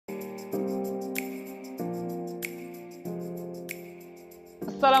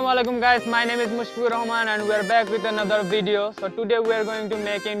Assalamualaikum guys, my name is Mushfiqur Rahman and we are back with another video. So today we are going to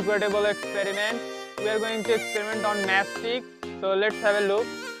make an incredible experiment. We are going to experiment on mastic. So let's have a look.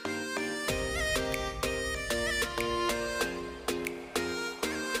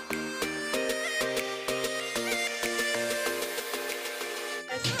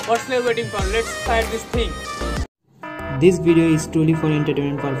 What's we waiting for? Let's try this thing. This video is truly for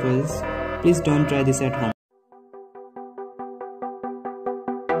entertainment purpose. Please don't try this at home.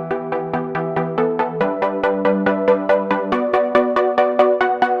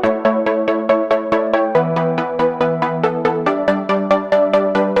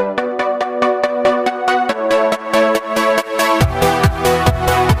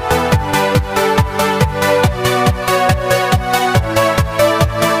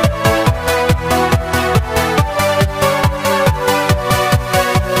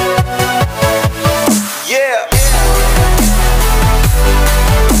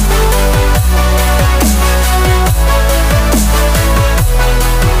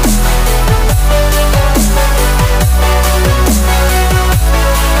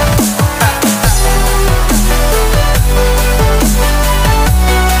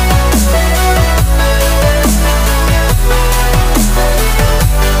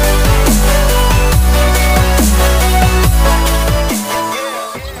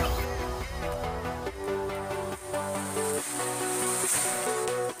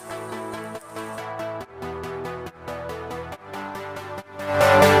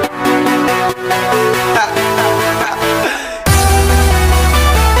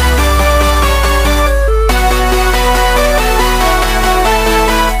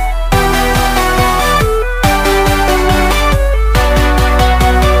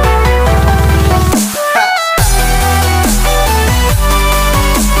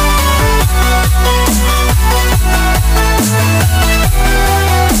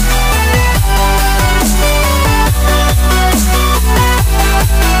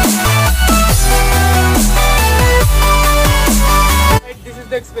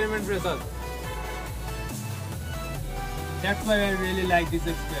 The experiment result. That's why I really like this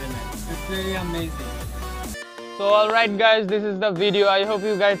experiment. It's really amazing. So alright guys, this is the video. I hope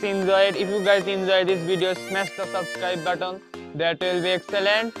you guys enjoyed. If you guys enjoyed this video, smash the subscribe button. That will be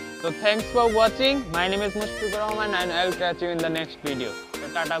excellent. So thanks for watching. My name is Mushfiqur Rahman and I'll catch you in the next video.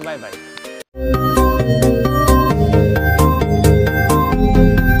 So tata, bye bye.